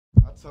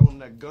Tell them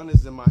that gun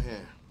is in my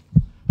hand.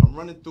 I'm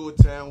running through a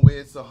town where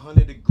it's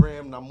 100 a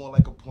gram, not more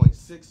like a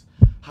 .6.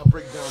 I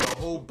break down the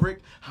whole brick,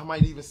 I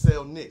might even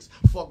sell nicks.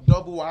 Fuck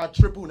double, I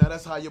triple, now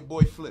that's how your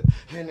boy flip.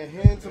 Hand in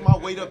hand to my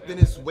weight up, then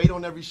it's weight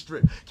on every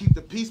strip. Keep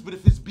the peace, but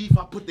if it's beef,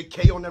 I put the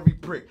K on every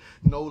prick.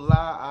 No lie,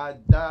 I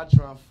die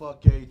trying to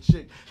fuck a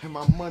chick. And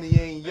my money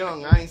ain't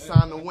young, I ain't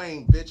signed to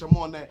Wayne, bitch. I'm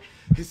on that,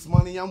 it's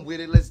money, I'm with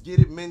it, let's get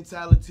it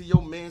mentality.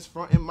 Your man's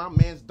frontin', my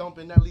man's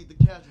dumping, that lead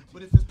the cash.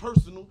 But if it's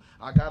personal,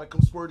 I gotta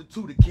come squirt it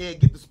too. The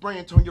kid get the spray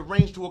and turn your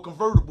range to a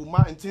convertible.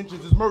 My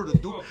intentions is murder,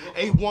 dude.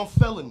 A1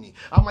 felony.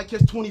 I might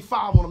catch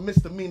 25 on a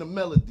misdemeanor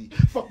melody.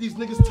 Fuck these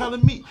niggas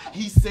telling me.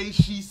 He say,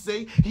 she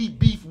say, he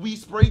beef, we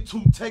spray,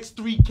 2 texts,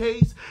 3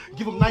 Ks.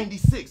 Give him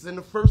 96 in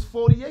the first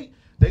 48.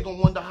 They gon'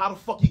 wonder how the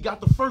fuck he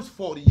got the first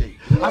 48.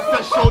 I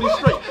set shorty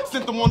straight,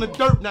 sent them on the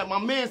dirt nap. My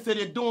man said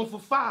they're doing for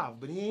 5,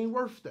 but he ain't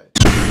worth that.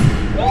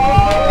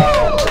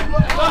 Oh,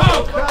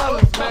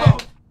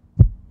 man.